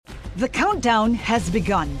The countdown has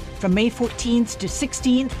begun. From May 14th to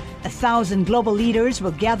 16th, 1,000 global leaders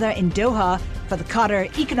will gather in Doha for the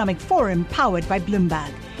Qatar Economic Forum powered by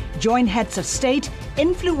Bloomberg. Join heads of state,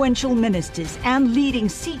 influential ministers, and leading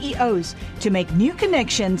CEOs to make new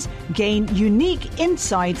connections, gain unique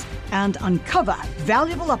insights, and uncover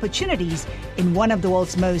valuable opportunities in one of the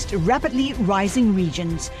world's most rapidly rising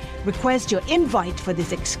regions. Request your invite for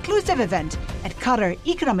this exclusive event at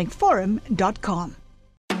QatarEconomicForum.com.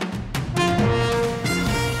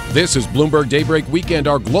 This is Bloomberg Daybreak Weekend,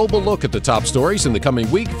 our global look at the top stories in the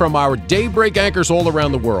coming week from our Daybreak anchors all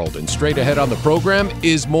around the world. And straight ahead on the program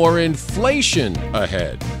is more inflation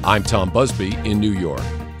ahead. I'm Tom Busby in New York.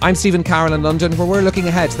 I'm Stephen Carroll in London, where we're looking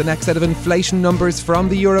ahead to the next set of inflation numbers from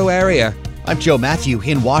the euro area. I'm Joe Matthew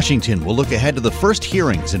in Washington. We'll look ahead to the first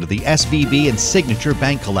hearings into the SVB and Signature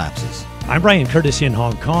Bank collapses. I'm Brian Curtis in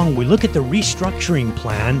Hong Kong. We look at the restructuring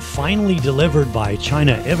plan finally delivered by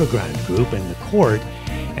China Evergrande Group in the court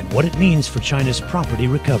and what it means for China's property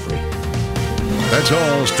recovery. That's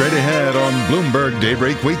all straight ahead on Bloomberg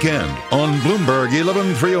Daybreak Weekend. On Bloomberg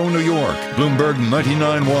 1130 New York, Bloomberg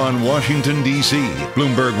 99.1 Washington, D.C.,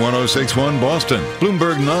 Bloomberg 106.1 Boston,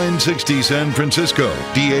 Bloomberg 960 San Francisco,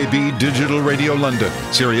 DAB Digital Radio London,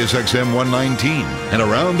 Sirius XM 119, and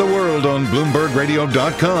around the world on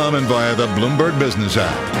BloombergRadio.com and via the Bloomberg Business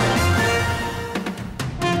app.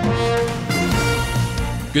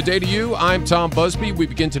 Good day to you. I'm Tom Busby. We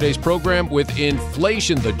begin today's program with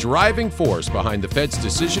inflation, the driving force behind the Fed's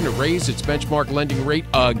decision to raise its benchmark lending rate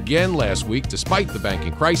again last week, despite the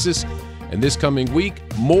banking crisis. And this coming week,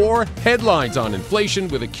 more headlines on inflation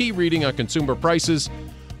with a key reading on consumer prices,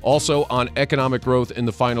 also on economic growth in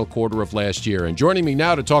the final quarter of last year. And joining me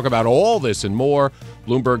now to talk about all this and more,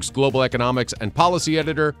 Bloomberg's global economics and policy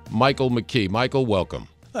editor, Michael McKee. Michael, welcome.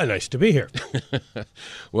 Nice to be here.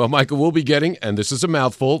 Well, Michael, we'll be getting, and this is a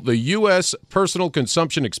mouthful, the U.S. Personal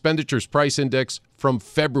Consumption Expenditures Price Index from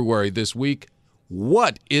February this week.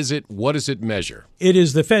 What is it? What does it measure? It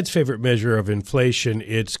is the Fed's favorite measure of inflation.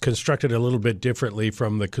 It's constructed a little bit differently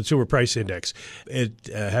from the Consumer Price Index. It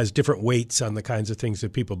has different weights on the kinds of things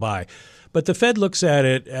that people buy. But the Fed looks at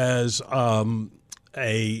it as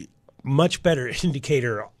a much better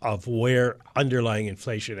indicator of where underlying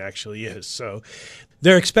inflation actually is. So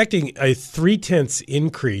they're expecting a 0.3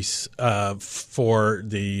 increase for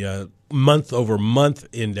the month-over-month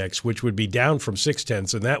index, which would be down from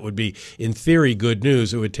 0.6, and that would be, in theory, good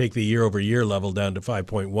news. It would take the year-over-year level down to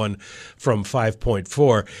 5.1 from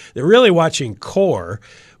 5.4. They're really watching core,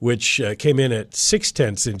 which came in at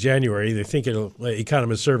 0.6 in January. They think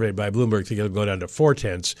economists surveyed by Bloomberg think it'll go down to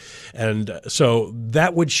 0.4. And so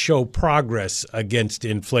that would show progress against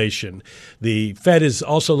inflation. The Fed is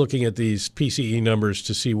also looking at these PCE numbers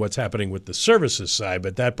to see what's happening with the services side,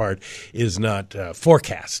 but that part is not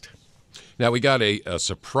forecast. Now, we got a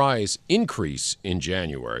surprise increase in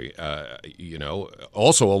January,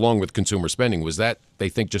 also along with consumer spending. Was that, they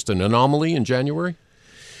think, just an anomaly in January?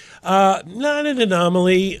 Not an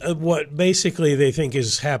anomaly. What basically they think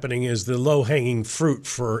is happening is the low-hanging fruit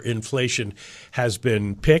for inflation has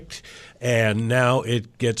been picked, and now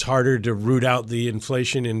it gets harder to root out the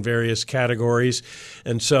inflation in various categories.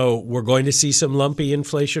 And so we're going to see some lumpy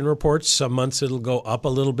inflation reports. Some months it'll go up a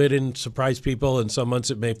little bit and surprise people, and some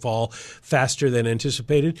months it may fall faster than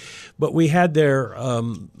anticipated. But we had their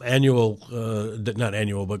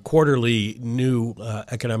quarterly new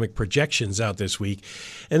economic projections out this week.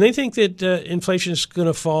 And they think that inflation is going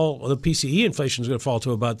to fall, the PCE inflation is going to fall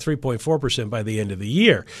to about 3.4% by the end of the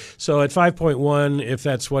year. So at 5.1, if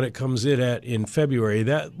that's what it comes in at in February,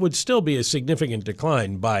 that would still be a significant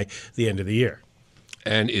decline by the end of the year.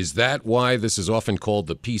 And is that why this is often called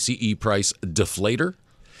the PCE price deflator?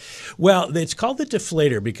 Well, it's called the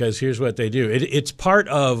deflator because here's what they do. It's part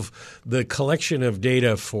of the collection of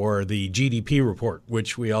data for the GDP report,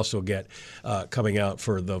 which we also get coming out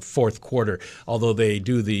for the fourth quarter, although they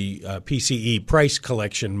do the PCE price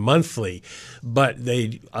collection monthly. But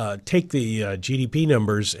they take the GDP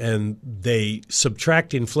numbers and they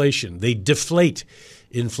subtract inflation. They deflate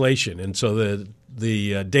inflation. And so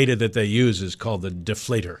the data that they use is called the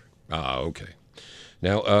deflator. Ah, okay.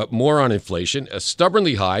 Now, more on inflation,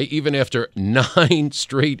 stubbornly high, even after 9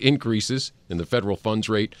 straight increases in the federal funds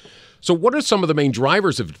rate. So what are some of the main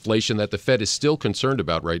drivers of inflation that the Fed is still concerned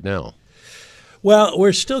about right now? Well,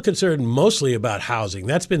 we're still concerned mostly about housing.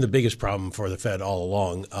 That's been the biggest problem for the Fed all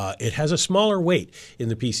along. It has a smaller weight in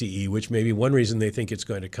the PCE, which may be one reason they think it's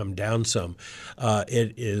going to come down some.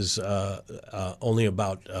 It is only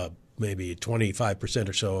about maybe 25%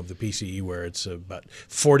 or so of the PCE, where it's about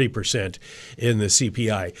 40% in the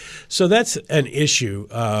CPI. So that's an issue.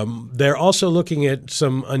 They're also looking at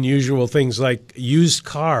some unusual things like used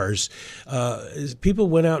cars. People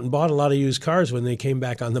went out and bought a lot of used cars when they came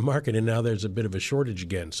back on the market, and now there's a bit of a shortage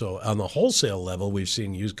again. So on the wholesale level, we've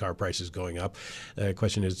seen used car prices going up. The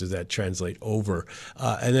question is, does that translate over?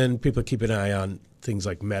 And then people keep an eye on things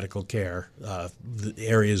like medical care, the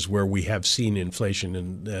areas where we have seen inflation,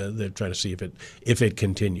 and they're trying to see if it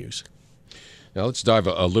continues. Now let's dive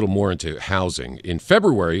a little more into housing. In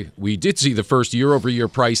February, we did see the first year-over-year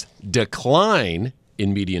price decline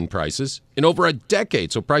in median prices in over a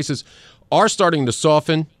decade. So prices are starting to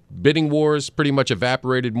soften. Bidding wars pretty much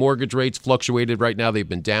evaporated. Mortgage rates fluctuated. Right now they've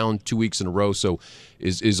been down 2 weeks in a row. So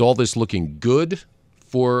is all this looking good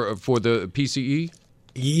for the PCE?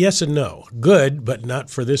 Yes and no. Good, but not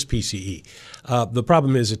for this PCE. The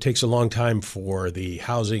problem is it takes a long time for the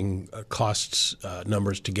housing costs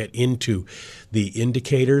numbers to get into the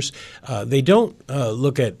indicators. They don't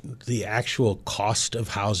look at the actual cost of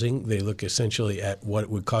housing. They look essentially at what it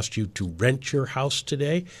would cost you to rent your house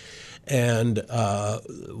today. And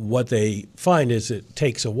what they find is it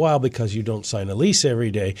takes a while because you don't sign a lease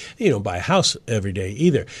every day. You don't buy a house every day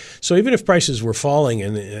either. So even if prices were falling,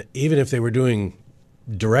 and even if they were doing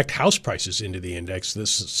direct house prices into the index,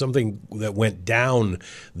 this is something that went down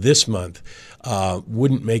this month,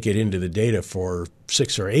 wouldn't make it into the data for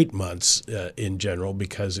 6 or 8 months in general,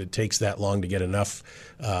 because it takes that long to get enough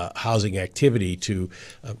housing activity to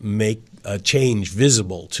make a change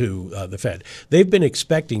visible to the Fed. They've been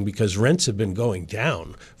expecting, because rents have been going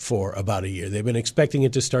down for about a year, they've been expecting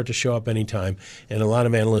it to start to show up anytime. And a lot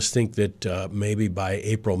of analysts think that maybe by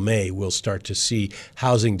April, May, we'll start to see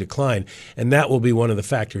housing decline. And that will be one of the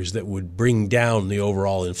factors that would bring down the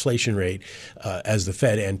overall inflation rate as the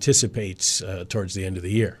Fed anticipates towards the end of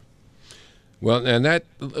the year. Well, and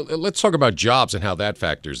let's talk about jobs and how that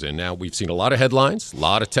factors in. Now, we've seen a lot of headlines, a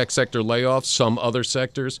lot of tech sector layoffs, some other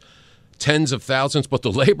sectors, tens of thousands, but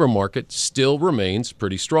the labor market still remains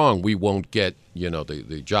pretty strong. We won't get,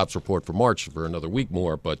 the jobs report for March for another week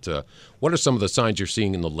more, but what are some of the signs you're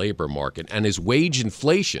seeing in the labor market? And is wage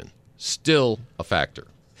inflation still a factor?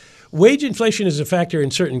 Wage inflation is a factor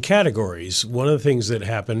in certain categories. One of the things that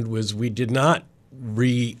happened was we did not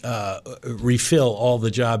refill all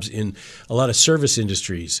the jobs in a lot of service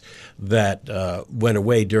industries that went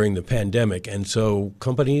away during the pandemic. And so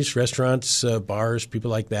companies, restaurants, bars,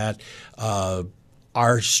 people like that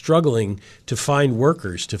are struggling to find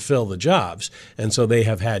workers to fill the jobs. And so they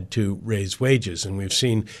have had to raise wages. And we've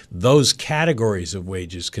seen those categories of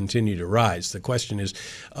wages continue to rise. The question is,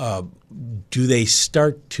 do they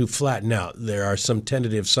start to flatten out? There are some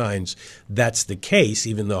tentative signs that's the case,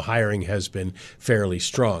 even though hiring has been fairly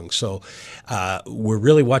strong. So we're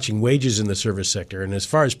really watching wages in the service sector. And as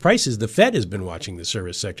far as prices, the Fed has been watching the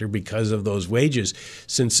service sector because of those wages.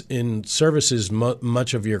 Since in services,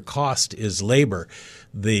 much of your cost is labor,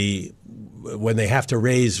 when they have to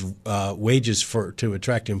raise wages to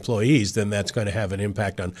attract employees, then that's going to have an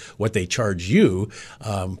impact on what they charge you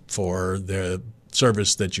for the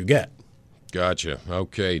service that you get. Gotcha.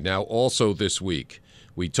 Okay. Now, also this week,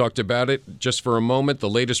 we talked about it just for a moment. The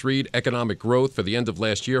latest read, economic growth for the end of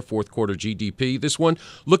last year, fourth quarter GDP. This one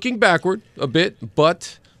looking backward a bit,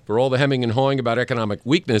 but for all the hemming and hawing about economic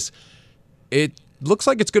weakness, it looks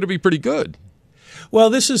like it's going to be pretty good. Well,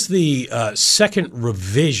 this is the second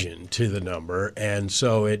revision to the number, and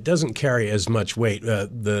so it doesn't carry as much weight.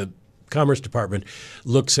 The Commerce Department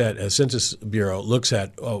looks at, Census Bureau looks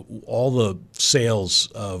at all the sales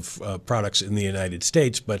of products in the United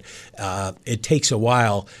States, but it takes a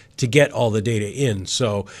while to get all the data in.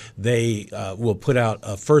 So they will put out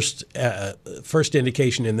a first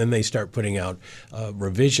indication, and then they start putting out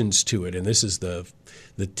revisions to it. And this is the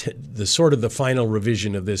sort of the final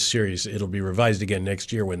revision of this series. It'll be revised again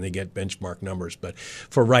next year when they get benchmark numbers. But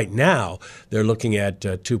for right now, they're looking at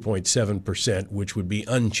 2.7%, which would be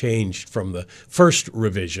unchanged from the first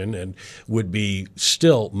revision and would be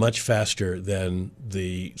still much faster than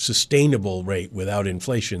the sustainable rate without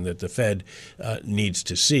inflation that the Fed needs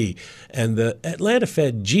to see. And the Atlanta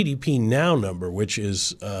Fed GDP Now number, which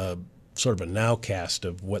is sort of a nowcast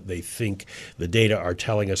of what they think the data are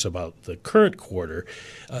telling us about the current quarter,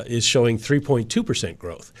 is showing 3.2%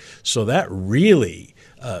 growth. So that really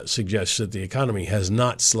suggests that the economy has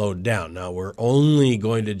not slowed down. Now, we're only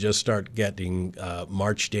going to just start getting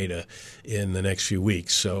March data in the next few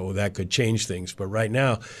weeks, so that could change things. But right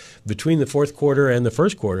now, between the fourth quarter and the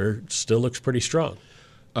first quarter, it still looks pretty strong.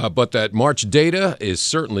 But that March data is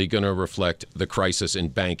certainly going to reflect the crisis in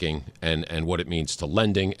banking and what it means to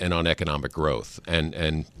lending and on economic growth.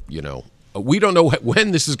 And we don't know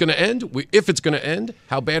when this is going to end, if it's going to end,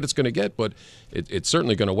 how bad it's going to get, but it's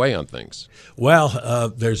certainly going to weigh on things.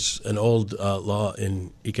 Well, there's an old law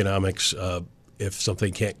in economics. If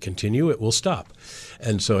something can't continue, it will stop.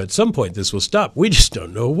 And so at some point this will stop. We just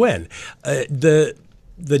don't know when.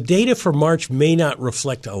 The data for March may not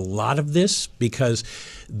reflect a lot of this because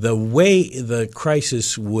the way the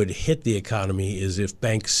crisis would hit the economy is if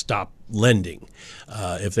banks stop lending.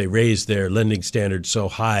 If they raise their lending standards so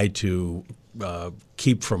high to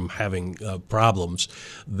keep from having problems,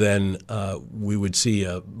 then we would see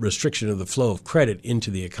a restriction of the flow of credit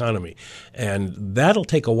into the economy. And that'll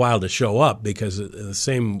take a while to show up because in the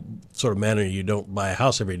same sort of manner you don't buy a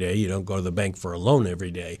house every day, you don't go to the bank for a loan every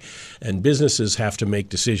day. And businesses have to make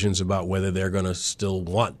decisions about whether they're going to still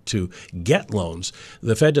want to get loans.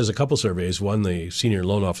 The Fed does a couple surveys, one the Senior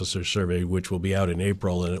Loan Officer Survey, which will be out in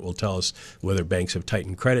April, and it will tell us whether banks have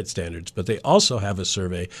tightened credit standards. But they also have a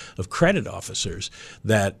survey of credit officers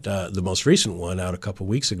that the most recent one out a couple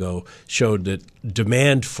weeks ago showed that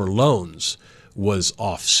demand for loans was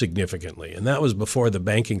off significantly. And that was before the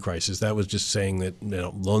banking crisis. That was just saying that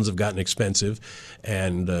loans have gotten expensive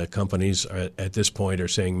and companies at this point are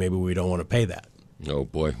saying maybe we don't want to pay that. Oh,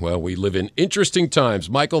 boy. Well, we live in interesting times.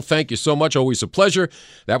 Michael, thank you so much. Always a pleasure.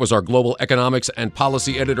 That was our global economics and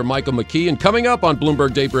policy editor, Michael McKee. And coming up on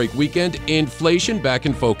Bloomberg Daybreak Weekend, inflation back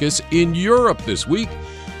in focus in Europe this week.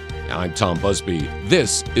 I'm Tom Busby.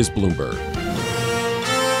 This is Bloomberg.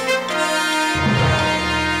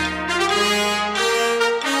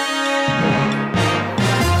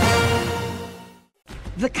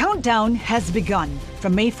 The countdown has begun.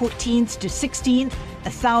 From May 14th to 16th,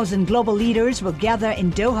 1,000 global leaders will gather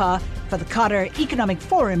in Doha for the Qatar Economic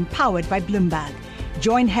Forum powered by Bloomberg.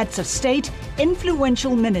 Join heads of state,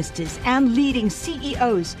 influential ministers, and leading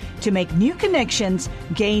CEOs to make new connections,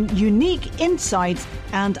 gain unique insights,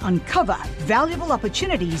 and uncover valuable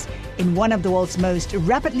opportunities in one of the world's most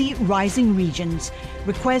rapidly rising regions.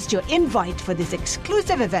 Request your invite for this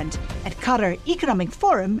exclusive event at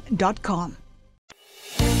QatarEconomicForum.com.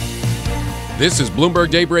 This is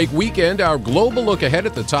Bloomberg Daybreak Weekend, our global look ahead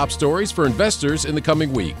at the top stories for investors in the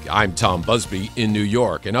coming week. I'm Tom Busby in New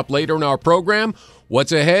York. And up later in our program,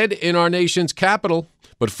 what's ahead in our nation's capital?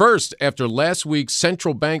 But first, after last week's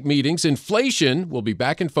central bank meetings, inflation will be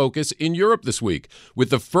back in focus in Europe this week,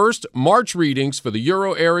 with the first March readings for the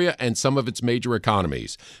euro area and some of its major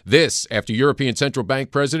economies. This after European Central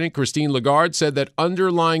Bank President Christine Lagarde said that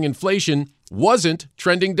underlying inflation wasn't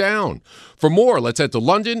trending down. For more, let's head to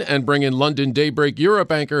London and bring in London Daybreak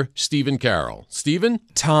Europe anchor Stephen Carroll. Stephen?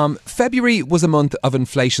 Tom, February was a month of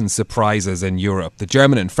inflation surprises in Europe. The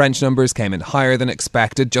German and French numbers came in higher than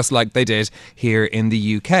expected, just like they did here in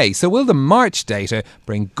the UK. So will the March data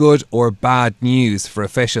bring good or bad news for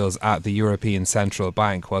officials at the European Central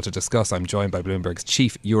Bank? Well, to discuss, I'm joined by Bloomberg's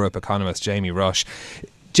chief Europe economist, Jamie Rush.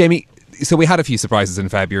 Jamie, so we had a few surprises in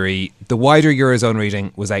February. The wider Eurozone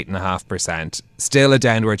reading was 8.5%, still a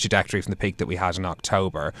downward trajectory from the peak that we had in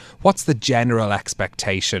October. What's the general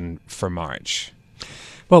expectation for March?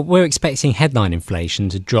 Well, we're expecting headline inflation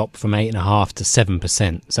to drop from 8.5% to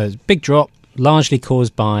 7%. So it's a big drop, largely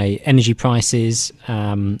caused by energy prices.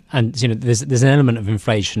 And there's an element of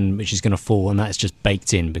inflation which is going to fall, and that's just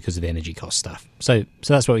baked in because of the energy cost stuff. So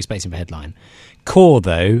that's what we're expecting for headline. Core,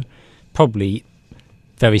 though, probably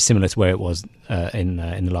very similar to where it was in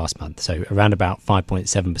the last month. So around about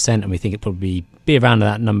 5.7%, and we think it'll probably be around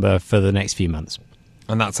that number for the next few months.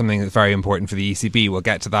 And that's something that's very important for the ECB. We'll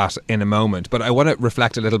get to that in a moment. But I want to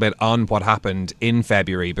reflect a little bit on what happened in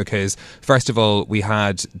February, because first of all, we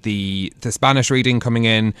had the Spanish reading coming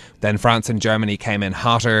in, then France and Germany came in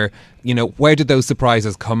hotter. Where did those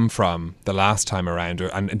surprises come from the last time around?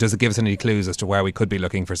 And does it give us any clues as to where we could be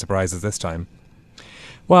looking for surprises this time?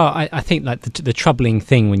 Well, I think like the troubling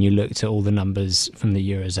thing when you looked at all the numbers from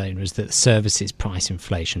the Eurozone was that services price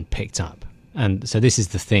inflation picked up. And so this is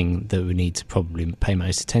the thing that we need to probably pay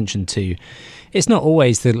most attention to. It's not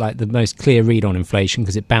always the most clear read on inflation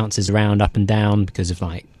because it bounces around up and down because of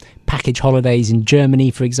package holidays in Germany,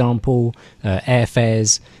 for example,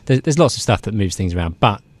 airfares. There's lots of stuff that moves things around.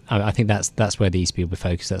 But I think that's where the ECB will be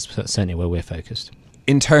focused. That's certainly where we're focused.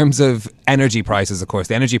 In terms of energy prices, of course,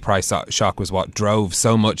 the energy price shock was what drove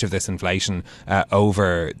so much of this inflation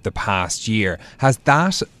over the past year. Has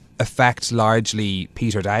that effect largely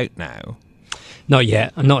petered out now? Not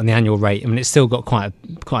yet. Not in the annual rate. I mean, it's still got quite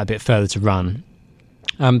a bit further to run.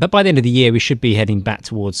 But by the end of the year, we should be heading back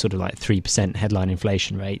towards sort of like 3% headline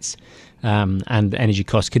inflation rates, and energy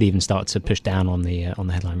costs could even start to push down on the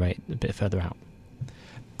headline rate a bit further out.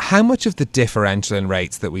 How much of the differential in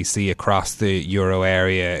rates that we see across the euro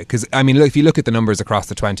area, because I mean, look, if you look at the numbers across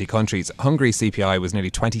the 20 countries, Hungary's CPI was nearly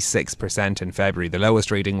 26% in February. The lowest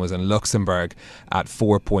reading was in Luxembourg at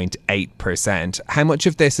 4.8%. How much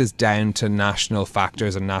of this is down to national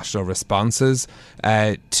factors and national responses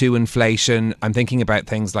to inflation? I'm thinking about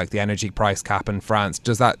things like the energy price cap in France.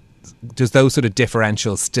 Does those sort of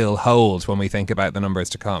differentials still hold when we think about the numbers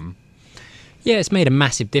to come? Yeah, it's made a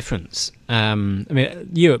massive difference. I mean,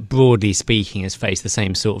 Europe, broadly speaking, has faced the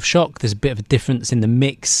same sort of shock. There's a bit of a difference in the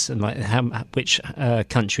mix and like which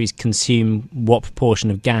countries consume what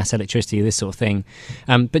proportion of gas, electricity, this sort of thing.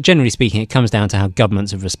 But generally speaking, it comes down to how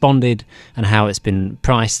governments have responded and how it's been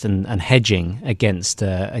priced and hedging against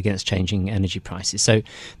changing energy prices. So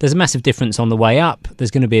there's a massive difference on the way up.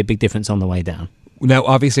 There's going to be a big difference on the way down. Now,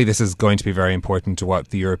 obviously, this is going to be very important to what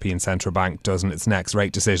the European Central Bank does in its next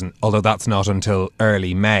rate decision, although that's not until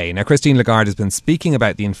early May. Now, Christine Lagarde has been speaking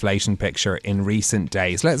about the inflation picture in recent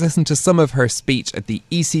days. Let's listen to some of her speech at the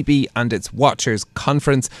ECB and its Watchers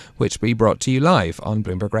Conference, which we brought to you live on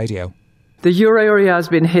Bloomberg Radio. The euro area has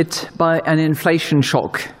been hit by an inflation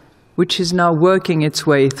shock, which is now working its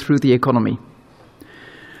way through the economy.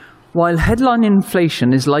 While headline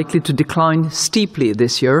inflation is likely to decline steeply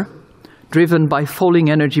this year, driven by falling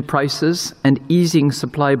energy prices and easing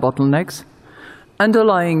supply bottlenecks,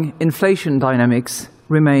 underlying inflation dynamics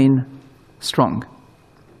remain strong.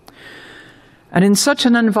 And in such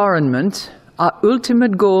an environment, our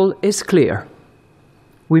ultimate goal is clear.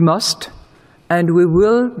 We must and we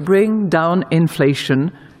will bring down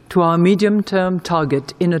inflation to our medium-term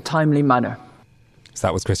target in a timely manner. So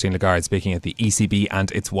that was Christine Lagarde speaking at the ECB and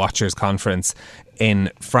its Watchers Conference in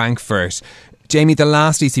Frankfurt. Jamie, the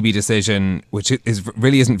last ECB decision, which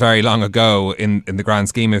really isn't very long ago in the grand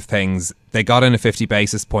scheme of things, they got in a 50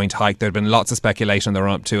 basis point hike. There had been lots of speculation in the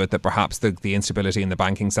run up to it that perhaps the instability in the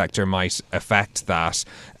banking sector might affect that.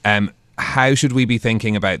 How should we be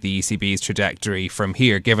thinking about the ECB's trajectory from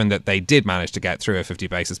here, given that they did manage to get through a 50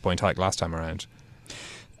 basis point hike last time around?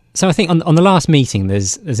 So I think on the last meeting,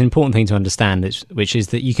 there's an important thing to understand, which is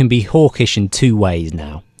that you can be hawkish in two ways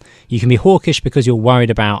now. You can be hawkish because you're worried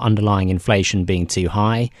about underlying inflation being too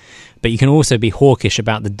high, but you can also be hawkish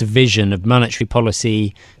about the division of monetary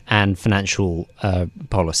policy and financial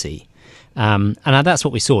policy. And that's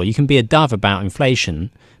what we saw. You can be a dove about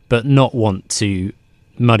inflation, but not want to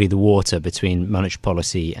muddy the water between monetary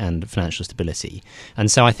policy and financial stability. And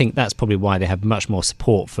so I think that's probably why they have much more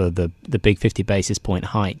support for the big 50 basis point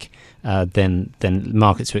hike than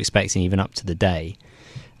markets were expecting even up to the day.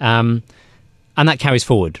 And that carries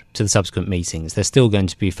forward to the subsequent meetings. They're still going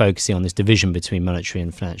to be focusing on this division between monetary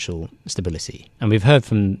and financial stability. And we've heard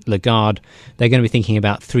from Lagarde, they're going to be thinking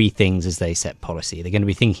about three things as they set policy. They're going to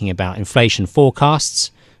be thinking about inflation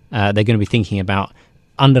forecasts. They're going to be thinking about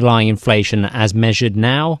underlying inflation as measured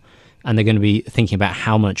now. And they're going to be thinking about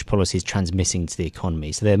how much policy is transmitting to the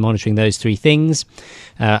economy. So they're monitoring those three things.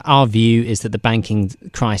 Our view is that the banking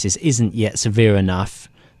crisis isn't yet severe enough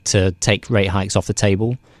to take rate hikes off the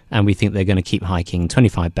table. And we think they're going to keep hiking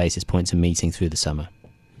 25 basis points a meeting through the summer.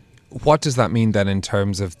 What does that mean then in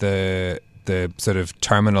terms of the sort of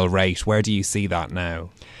terminal rate? Where do you see that now?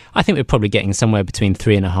 I think we're probably getting somewhere between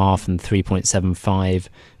 3.5 and 3.75.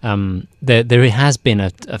 There has been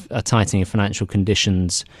a tightening of financial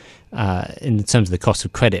conditions in terms of the cost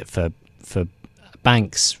of credit for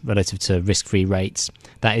banks relative to risk-free rates.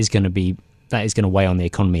 That is going to weigh on the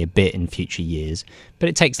economy a bit in future years, but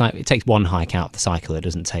it takes one hike out of the cycle. It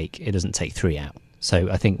doesn't take three out. So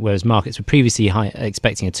I think whereas markets were previously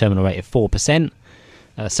expecting a terminal rate of 4%,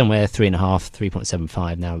 somewhere 3.5,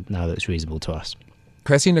 3.75 now looks reasonable to us.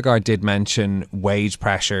 Christine Lagarde did mention wage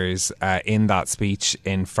pressures in that speech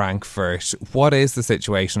in Frankfurt. What is the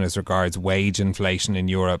situation as regards wage inflation in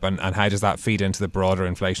Europe, and how does that feed into the broader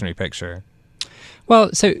inflationary picture? Well,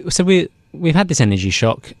 so we've had this energy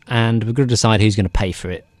shock, and we've got to decide who's going to pay for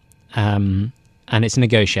it. And it's a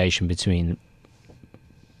negotiation between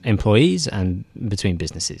employees and between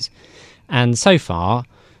businesses. And so far,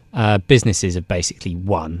 businesses have basically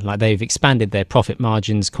won. Like, they've expanded their profit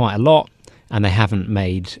margins quite a lot, and they haven't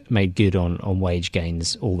made good on wage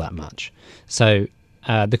gains all that much. So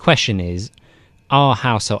the question is, are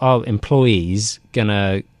employees going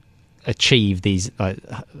to achieve these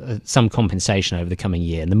some compensation over the coming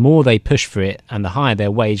year? And the more they push for it, and the higher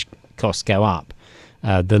their wage costs go up,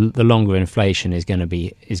 the longer inflation is going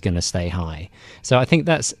to stay high. So I think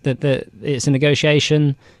it's a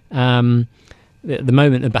negotiation. at the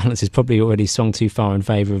moment the balance is probably already swung too far in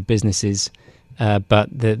favour of businesses, but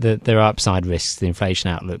there are upside risks to the inflation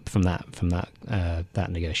outlook from that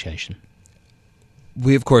negotiation.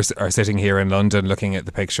 We, of course, are sitting here in London looking at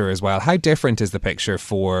the picture as well. How different is the picture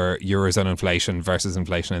for Eurozone inflation versus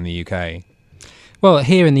inflation in the UK? Well,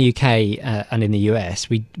 here in the UK and in the US,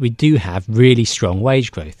 we do have really strong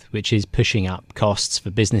wage growth, which is pushing up costs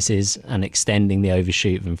for businesses and extending the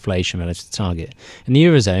overshoot of inflation relative to target. In the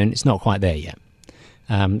Eurozone, it's not quite there yet.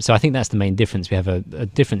 So I think that's the main difference. We have a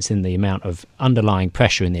difference in the amount of underlying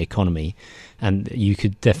pressure in the economy. And you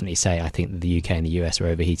could definitely say, I think, that the UK and the US are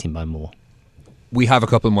overheating by more. We have a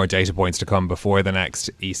couple more data points to come before the next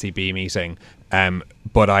ECB meeting,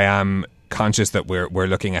 but I am conscious that we're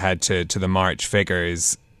looking ahead to the March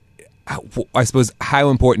figures. I suppose, how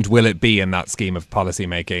important will it be in that scheme of policy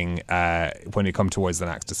making when we come towards the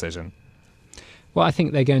next decision? Well, I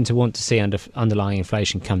think they're going to want to see underlying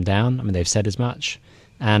inflation come down. I mean, they've said as much,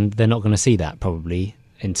 and they're not going to see that probably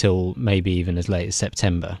until maybe even as late as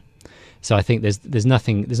September. So I think there's not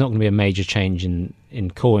going to be a major change in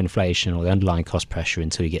core inflation or the underlying cost pressure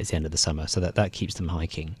until we get to the end of the summer. So that keeps them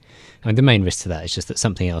hiking. I mean, the main risk to that is just that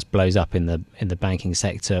something else blows up in the banking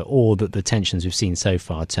sector, or that the tensions we've seen so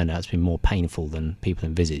far turn out to be more painful than people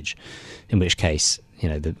envisage. In which case,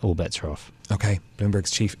 all bets are off. Okay,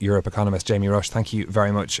 Bloomberg's chief Europe economist Jamie Rush, thank you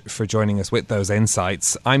very much for joining us with those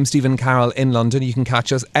insights. I'm Stephen Carroll in London. You can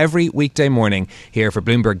catch us every weekday morning here for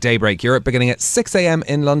Bloomberg Daybreak Europe, beginning at 6 a.m.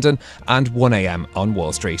 in London and 1 a.m. on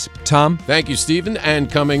Wall Street. Tom? Thank you, Stephen.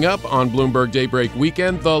 And coming up on Bloomberg Daybreak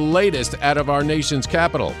Weekend, the latest out of our nation's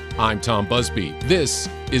capital. I'm Tom Busby. This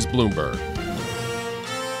is Bloomberg.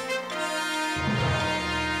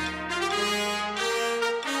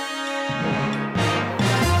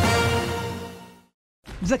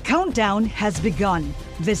 The countdown has begun.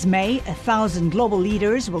 This May, 1,000 global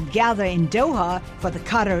leaders will gather in Doha for the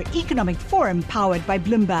Qatar Economic Forum powered by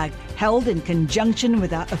Bloomberg, held in conjunction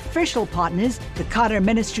with our official partners, the Qatar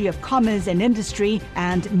Ministry of Commerce and Industry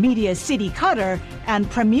and Media City Qatar, and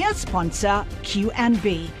premier sponsor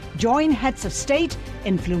QNB. Join heads of state,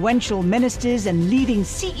 influential ministers and leading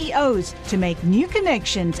CEOs to make new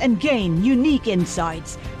connections and gain unique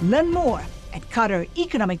insights. Learn more at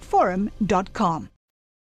QatarEconomicForum.com.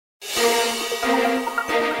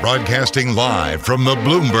 Broadcasting live from the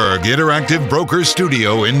Bloomberg Interactive Brokers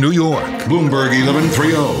Studio in New York. Bloomberg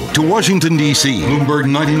 1130 to Washington, D.C. Bloomberg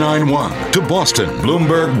 99.1 to Boston.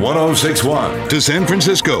 Bloomberg 106.1 to San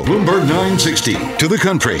Francisco. Bloomberg 960 to the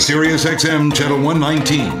country. Sirius XM Channel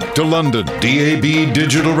 119 to London. DAB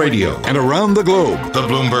Digital Radio. And around the globe, the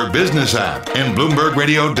Bloomberg Business app and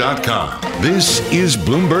BloombergRadio.com. This is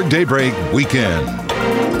Bloomberg Daybreak Weekend.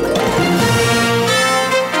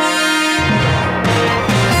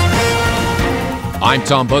 I'm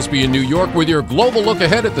Tom Busby in New York with your global look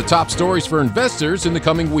ahead at the top stories for investors in the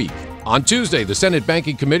coming week. On Tuesday, the Senate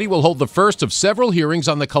Banking Committee will hold the first of several hearings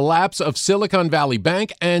on the collapse of Silicon Valley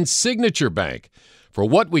Bank and Signature Bank. For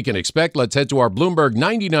what we can expect, let's head to our Bloomberg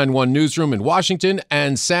 99.1 newsroom in Washington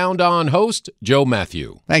and Sound On host Joe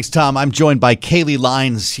Matthew. Thanks, Tom. I'm joined by Kaylee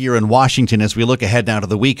Lyons here in Washington as we look ahead now to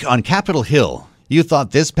the week on Capitol Hill. You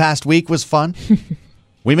thought this past week was fun?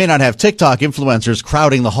 We may not have TikTok influencers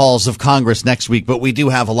crowding the halls of Congress next week, but we do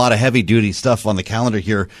have a lot of heavy-duty stuff on the calendar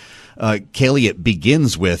here. Kaylee, it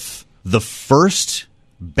begins with the first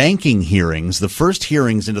banking hearings, the first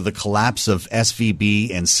hearings into the collapse of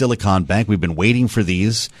SVB and Silicon Bank. We've been waiting for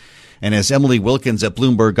these. And as Emily Wilkins at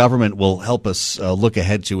Bloomberg Government will help us look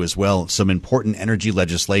ahead to as well, some important energy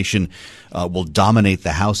legislation will dominate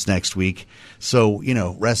the House next week. So,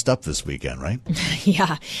 rest up this weekend, right?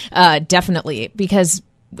 Yeah, definitely, because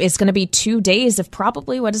it's going to be 2 days of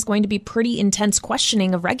probably what is going to be pretty intense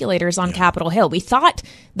questioning of regulators on Capitol Hill. We thought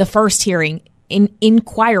the first hearing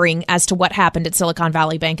inquiring as to what happened at Silicon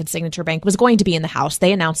Valley Bank and Signature Bank was going to be in the House.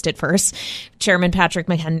 They announced it first, Chairman Patrick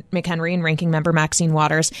McHenry and Ranking Member Maxine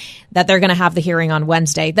Waters, that they're going to have the hearing on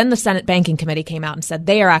Wednesday. Then the Senate Banking Committee came out and said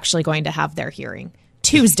they are actually going to have their hearing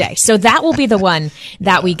Tuesday. So that will be the one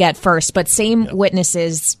that we get first. But same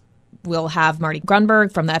witnesses. We'll have Marty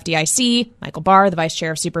Grunberg from the FDIC, Michael Barr, the Vice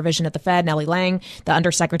Chair of Supervision at the Fed, Nellie Lang, the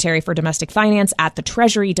Undersecretary for Domestic Finance at the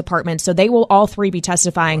Treasury Department. So they will all three be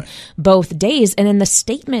testifying both days. And in the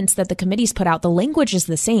statements that the committees put out, the language is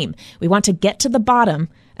the same. We want to get to the bottom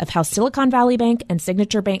of how Silicon Valley Bank and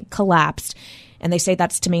Signature Bank collapsed. And they say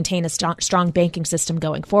that's to maintain a strong banking system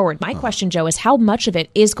going forward. My question, Joe, is how much of it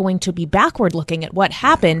is going to be backward looking at what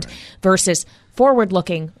happened versus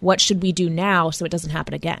forward-looking, what should we do now so it doesn't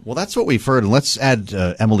happen again? Well, that's what we've heard. And let's add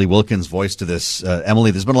Emily Wilkins' voice to this.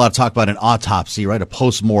 Emily, there's been a lot of talk about an autopsy, right? A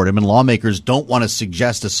postmortem. And lawmakers don't want to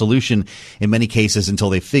suggest a solution in many cases until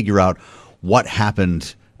they figure out what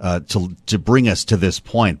happened to bring us to this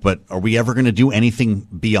point. But are we ever going to do anything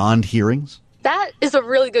beyond hearings? That is a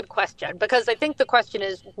really good question, because I think the question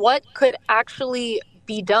is what could actually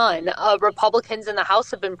be done. Republicans in the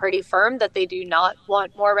House have been pretty firm that they do not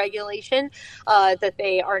want more regulation, that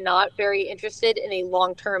they are not very interested in a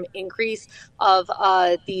long-term increase of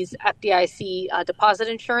these FDIC deposit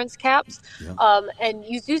insurance caps. Yeah. And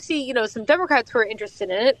you do see, some Democrats who are interested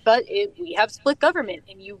in it, but we have split government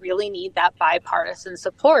and you really need that bipartisan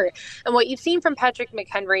support. And what you've seen from Patrick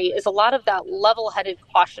McHenry is a lot of that level-headed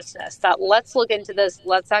cautiousness, that let's look into this,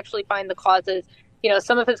 let's actually find the causes.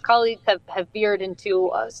 Some of his colleagues have veered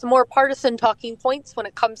into some more partisan talking points when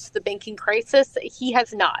it comes to the banking crisis. He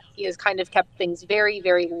has not. He has kind of kept things very,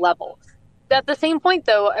 very level. At the same point,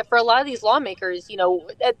 though, for a lot of these lawmakers,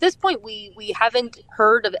 at this point, we haven't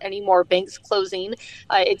heard of any more banks closing.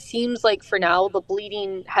 It seems like for now, the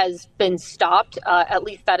bleeding has been stopped. At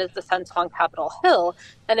least that is the sense on Capitol Hill.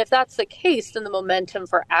 And if that's the case, then the momentum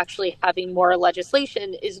for actually having more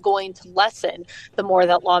legislation is going to lessen the more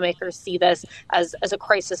that lawmakers see this as a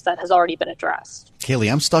crisis that has already been addressed.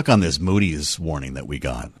 Kaylee, I'm stuck on this Moody's warning that we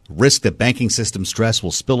got. Risk that banking system stress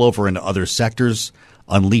will spill over into other sectors,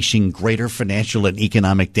 unleashing greater financial and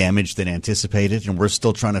economic damage than anticipated. And we're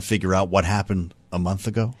still trying to figure out what happened a month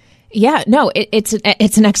ago. Yeah, no, it's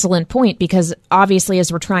an excellent point, because obviously as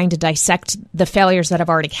we're trying to dissect the failures that have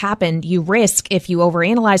already happened, you risk, if you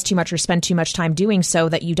overanalyze too much or spend too much time doing so,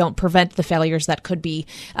 that you don't prevent the failures that could be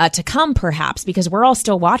to come, perhaps, because we're all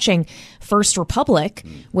still watching First Republic,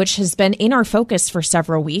 which has been in our focus for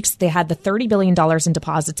several weeks. They had the $30 billion in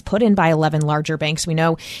deposits put in by 11 larger banks. We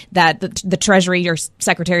know that the Treasury, your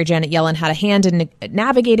Secretary Janet Yellen, had a hand in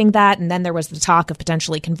navigating that, and then there was the talk of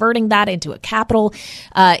potentially converting that into a capital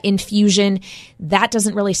infusion. That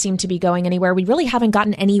doesn't really seem to be going anywhere. We really haven't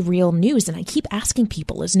gotten any real news. And I keep asking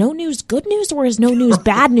people, is no news good news or is no news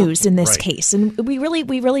bad news in this case? And we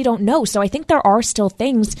really don't know. So I think there are still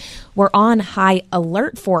things we're on high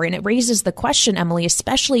alert for. And it raises the question, Emily,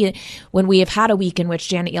 especially when we have had a week in which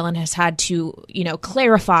Janet Yellen has had to,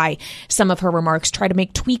 clarify some of her remarks, try to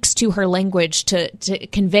make tweaks to her language to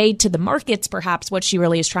convey to the markets perhaps what she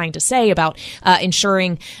really is trying to say about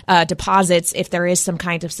ensuring deposits if there is some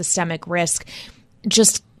kind of systemic risk.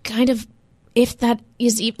 Just kind of, if that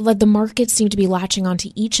is, the markets seem to be latching onto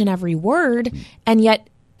each and every word, and yet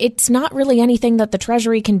it's not really anything that the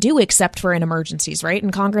Treasury can do except for in emergencies, right?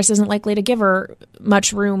 And Congress isn't likely to give her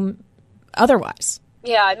much room otherwise.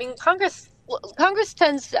 Yeah, I mean, Congress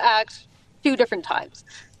tends to act two different times.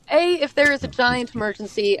 A, if there is a giant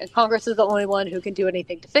emergency and Congress is the only one who can do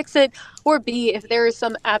anything to fix it, or B, if there is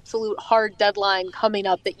some absolute hard deadline coming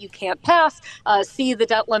up that you can't pass, see the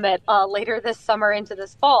debt limit later this summer into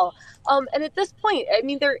this fall. And at this point, I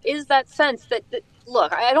mean, there is that sense that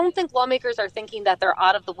look, I don't think lawmakers are thinking that they're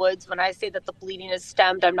out of the woods. When I say that the bleeding is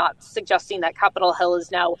stemmed, I'm not suggesting that Capitol Hill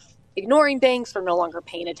is now ignoring banks or no longer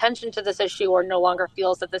paying attention to this issue or no longer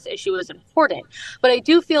feels that this issue is important. But I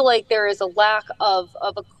do feel like there is a lack of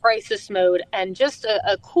a crisis mode and just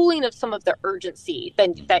a cooling of some of the urgency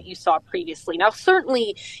that you saw previously. Now,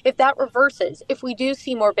 certainly, if that reverses, if we do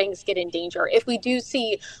see more banks get in danger, if we do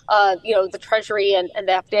see, the Treasury and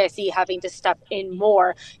the FDIC having to step in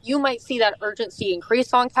more, you might see that urgency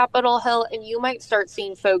increase on Capitol Hill, and you might start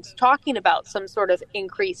seeing folks talking about some sort of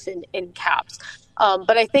increase in caps.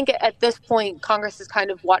 But I think at this point, Congress is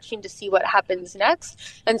kind of watching to see what happens next.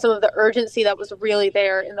 And some of the urgency that was really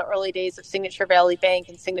there in the early days of Signature Valley Bank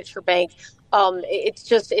and Signature Bank,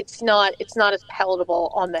 it's not as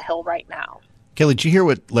palatable on the Hill right now. Kelly, did you hear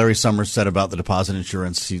what Larry Summers said about the deposit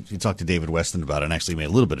insurance? He talked to David Weston about it and actually made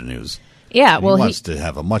a little bit of news. Yeah, well, he wants to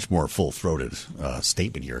have a much more full-throated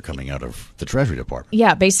statement here coming out of the Treasury Department.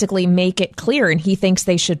 Yeah, basically make it clear, and he thinks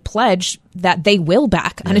they should pledge that they will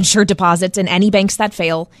back uninsured deposits in any banks that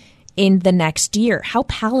fail in the next year. How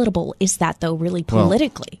palatable is that, though, really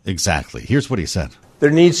politically? Well, exactly. Here's what he said. There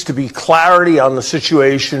needs to be clarity on the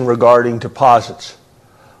situation regarding deposits.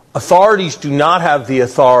 Authorities do not have the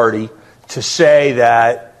authority to say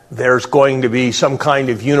that there's going to be some kind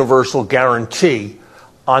of universal guarantee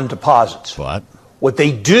on deposits. But what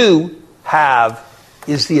they do have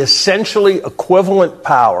is the essentially equivalent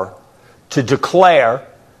power to declare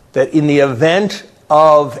that in the event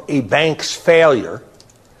of a bank's failure,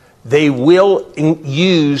 they will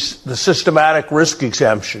use the systematic risk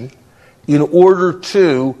exemption in order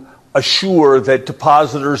to assure that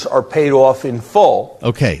depositors are paid off in full.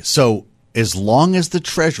 Okay, so as long as the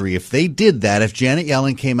Treasury, if they did that, if Janet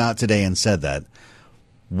Yellen came out today and said that,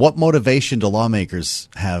 what motivation do lawmakers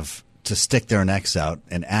have to stick their necks out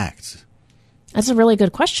and act? That's a really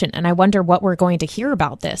good question. And I wonder what we're going to hear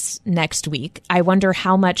about this next week. I wonder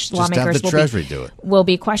how much lawmakers will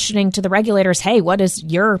be questioning to the regulators, hey, what is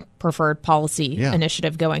your preferred policy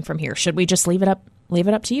initiative going from here? Should we just leave it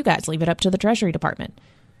up to you guys, leave it up to the Treasury Department?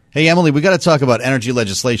 Hey, Emily, we got to talk about energy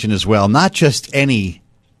legislation as well. Not just any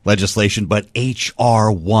legislation, but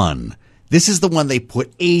H.R. 1. This is the one they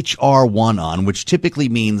put H.R. 1 on, which typically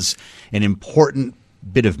means an important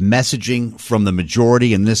bit of messaging from the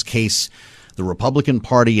majority, in this case, the Republican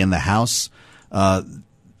Party in the House. I'm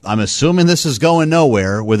assuming this is going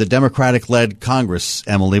nowhere with a Democratic-led Congress,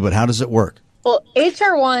 Emily, but how does it work? Well,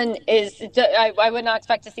 H.R. 1 is, I would not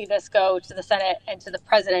expect to see this go to the Senate and to the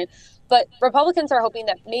president. But Republicans are hoping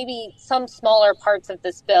that maybe some smaller parts of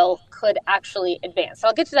this bill could actually advance. So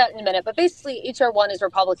I'll get to that in a minute. But basically, H.R. 1 is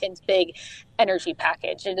Republicans' big energy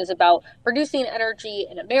package. It is about producing energy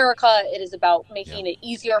in America. It is about making it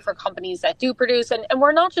easier for companies that do produce. And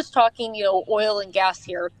we're not just talking, oil and gas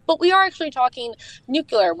here, but we are actually talking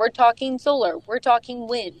nuclear. We're talking solar. We're talking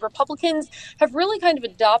wind. Republicans have really kind of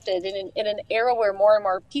adopted in an era where more and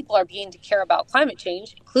more people are beginning to care about climate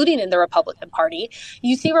change, including in the Republican Party.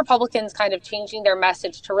 You see Republicans kind of changing their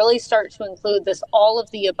message to really start to include this all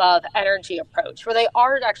of the above energy approach, where they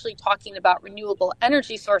are actually talking about renewable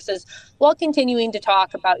energy sources while continuing to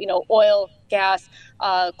talk about, oil, gas,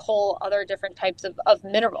 coal, other different types of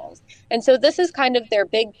minerals. And so this is kind of their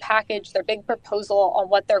big package, their big proposal on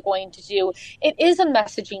what they're going to do. It is a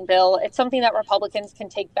messaging bill. It's something that Republicans can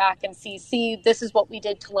take back and see, this is what we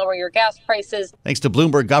did to lower your gas prices. Thanks to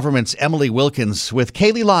Bloomberg Government's Emily Wilkins with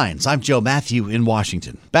Kaylee Lyons. I'm Joe Matthew in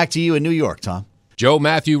Washington. Back to you in New York, Tom. Joe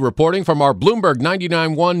Matthew reporting from our Bloomberg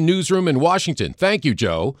 99.1 newsroom in Washington. Thank you,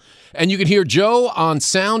 Joe. And you can hear Joe on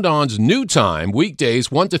Sound On's New Time,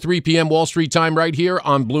 weekdays 1 to 3 p.m. Wall Street time right here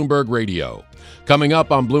on Bloomberg Radio. Coming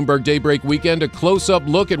up on Bloomberg Daybreak Weekend, a close-up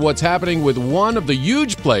look at what's happening with one of the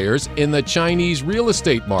huge players in the Chinese real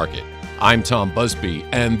estate market. I'm Tom Busby,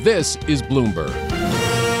 and this is Bloomberg.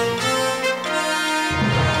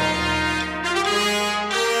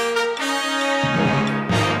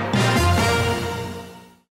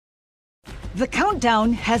 The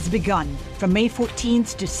countdown has begun. From May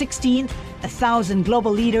 14th to 16th, 1,000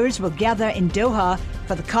 global leaders will gather in Doha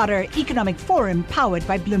for the Qatar Economic Forum powered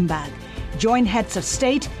by Bloomberg. Join heads of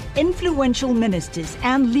state, influential ministers,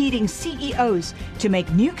 and leading CEOs to make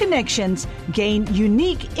new connections, gain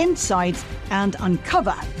unique insights, and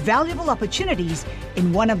uncover valuable opportunities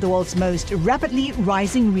in one of the world's most rapidly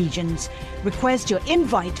rising regions. Request your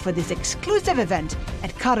invite for this exclusive event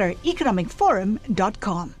at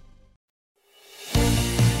QatarEconomicForum.com.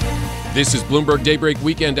 This is Bloomberg Daybreak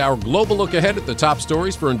Weekend, our global look ahead at the top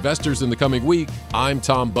stories for investors in the coming week. I'm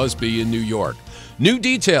Tom Busby in New York. New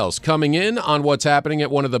details coming in on what's happening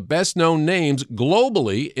at one of the best-known names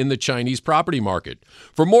globally in the Chinese property market.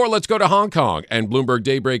 For more, let's go to Hong Kong and Bloomberg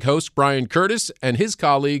Daybreak host Brian Curtis and his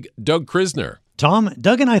colleague Doug Krisner. Tom,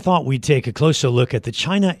 Doug and I thought we'd take a closer look at the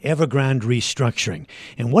China Evergrande restructuring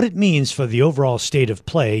and what it means for the overall state of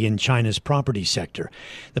play in China's property sector.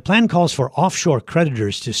 The plan calls for offshore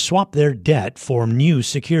creditors to swap their debt for new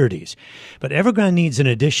securities. But Evergrande needs an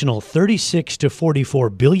additional $36 to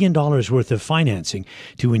 $44 billion worth of financing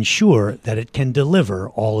to ensure that it can deliver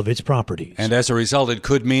all of its properties. And as a result, it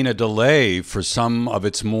could mean a delay for some of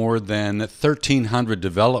its more than 1,300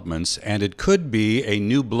 developments, and it could be a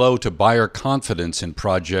new blow to buyer confidence in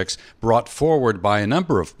projects brought forward by a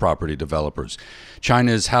number of property developers.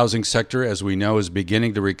 China's housing sector, as we know, is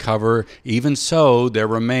beginning to recover. Even so, there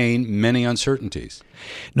remain many uncertainties.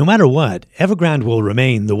 No matter what, Evergrande will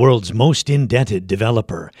remain the world's most indebted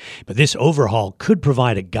developer. But this overhaul could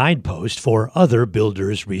provide a guidepost for other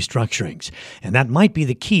builders' restructurings. And that might be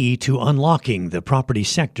the key to unlocking the property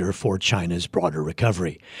sector for China's broader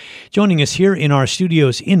recovery. Joining us here in our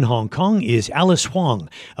studios in Hong Kong is Alice Huang,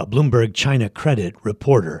 a Bloomberg China credit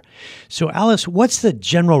reporter. So Alice, what's the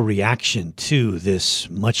general reaction to this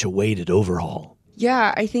much-awaited overhaul?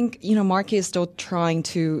 Yeah, I think, market is still trying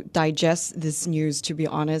to digest this news, to be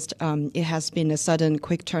honest. It has been a sudden,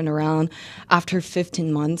 quick turnaround after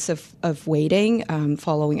 15 months of waiting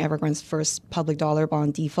following Evergrande's first public dollar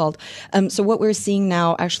bond default. So what we're seeing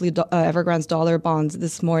now, actually, Evergrande's dollar bonds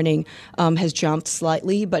this morning has jumped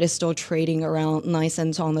slightly, but is still trading around 9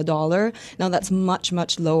 cents on the dollar. Now, that's much,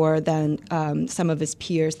 much lower than some of its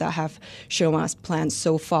peers that have shown us plans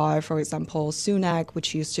so far. For example, Sunak,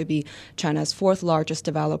 which used to be China's fourth fourth largest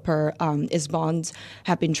developer, its bonds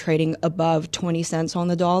have been trading above 20 cents on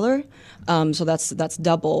the dollar. So that's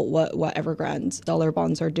double what Evergrande's dollar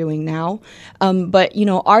bonds are doing now. But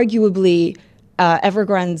arguably,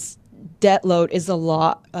 Evergrande's debt load is a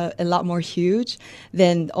lot more huge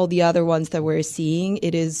than all the other ones that we're seeing.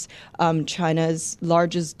 It is China's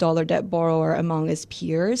largest dollar debt borrower among its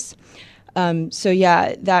peers.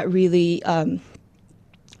 That really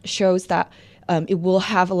shows that it will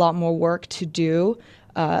have a lot more work to do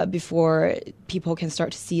before people can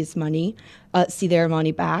start to see their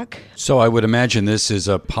money back. So I would imagine this is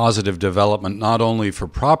a positive development not only for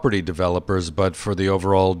property developers but for the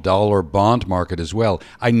overall dollar bond market as well.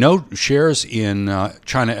 I know shares in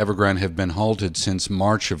China Evergrande have been halted since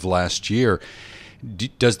March of last year.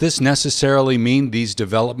 Does this necessarily mean these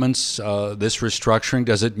developments, this restructuring,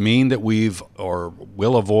 does it mean that we've or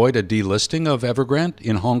will avoid a delisting of Evergrande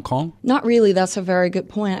in Hong Kong? Not really. That's a very good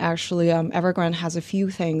point, actually. Evergrande has a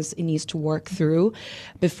few things it needs to work through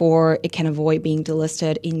before it can avoid being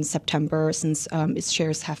delisted in September, since its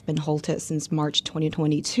shares have been halted since March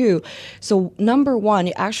 2022. So number one,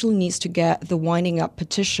 it actually needs to get the winding up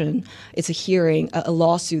petition. It's a hearing, a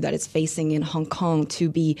lawsuit that it's facing in Hong Kong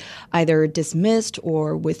to be either dismissed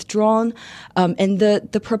or withdrawn. And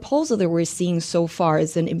the proposal that we're seeing so far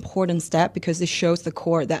is an important step because it shows the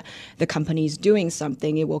court that the company is doing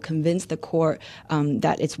something. It will convince the court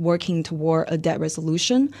that it's working toward a debt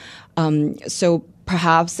resolution. So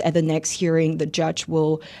perhaps at the next hearing, the judge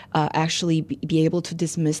will actually be able to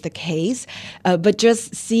dismiss the case. But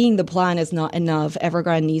just seeing the plan is not enough.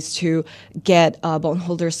 Evergrande needs to get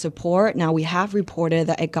bondholder support. Now, we have reported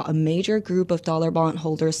that it got a major group of dollar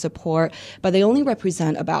bondholder support, but they only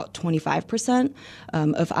represent about 25%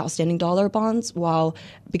 of outstanding dollar bonds,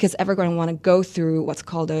 because Evergrande want to go through what's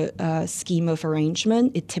called a scheme of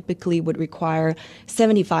arrangement, it typically would require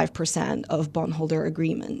 75% of bondholder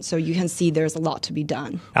agreement. So you can see there's a lot to be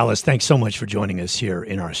done. Alice, thanks so much for joining us here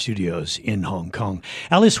in our studios in Hong Kong.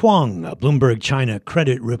 Alice Huang, a Bloomberg China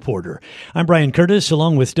credit reporter. I'm Brian Curtis,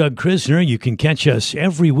 along with Doug Krisner. You can catch us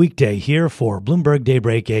every weekday here for Bloomberg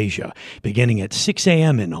Daybreak Asia, beginning at 6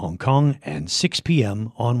 a.m. in Hong Kong and 6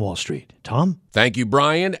 p.m. on Wall Street. Tom? Thank you,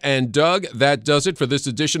 Brian and Doug. That does it for this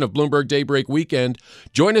edition of Bloomberg Daybreak Weekend.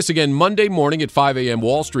 Join us again Monday morning at 5 a.m.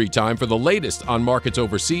 Wall Street time for the latest on markets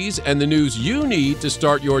overseas and the news you need to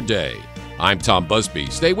start your day. I'm Tom Busby.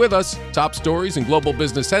 Stay with us. Top stories and global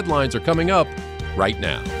business headlines are coming up right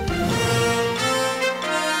now.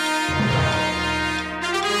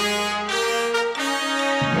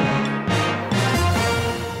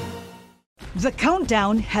 The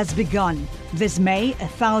countdown has begun. This May,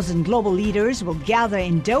 1,000 global leaders will gather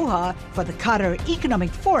in Doha for the Qatar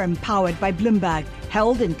Economic Forum powered by Bloomberg,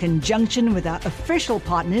 held in conjunction with our official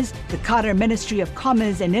partners, the Qatar Ministry of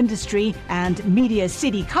Commerce and Industry and Media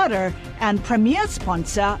City Qatar, and premier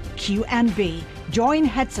sponsor QNB. Join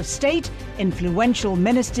heads of state, influential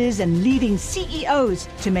ministers, and leading CEOs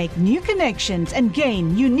to make new connections and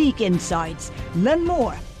gain unique insights. Learn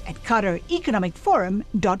more at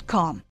QatarEconomicForum.com.